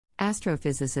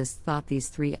Astrophysicists thought these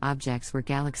three objects were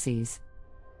galaxies.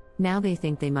 Now they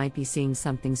think they might be seeing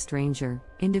something stranger: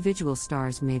 individual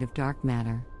stars made of dark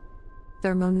matter.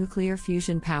 Thermonuclear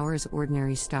fusion powers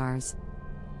ordinary stars.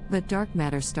 But dark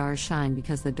matter stars shine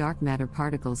because the dark matter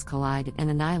particles collide and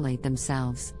annihilate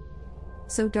themselves.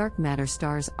 So dark matter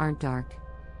stars aren't dark.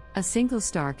 A single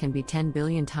star can be 10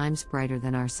 billion times brighter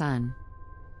than our Sun.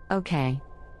 Okay.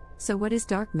 So what is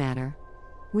dark matter?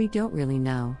 We don't really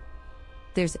know.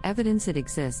 There's evidence it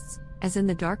exists, as in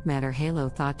the dark matter halo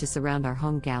thought to surround our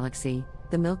home galaxy,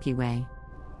 the Milky Way.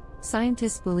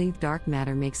 Scientists believe dark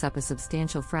matter makes up a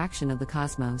substantial fraction of the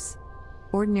cosmos.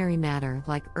 Ordinary matter,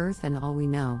 like Earth and all we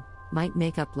know, might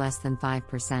make up less than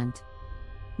 5%.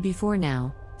 Before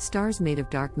now, stars made of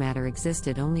dark matter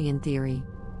existed only in theory.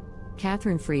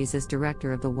 Catherine Fries is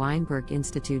director of the Weinberg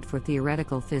Institute for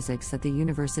Theoretical Physics at the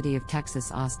University of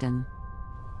Texas, Austin.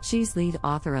 She's lead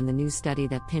author on the new study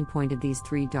that pinpointed these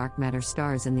three dark matter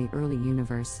stars in the early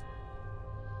universe.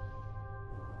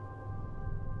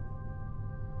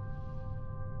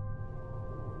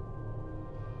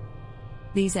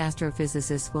 These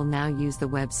astrophysicists will now use the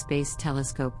Webb Space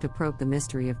Telescope to probe the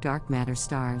mystery of dark matter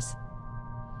stars.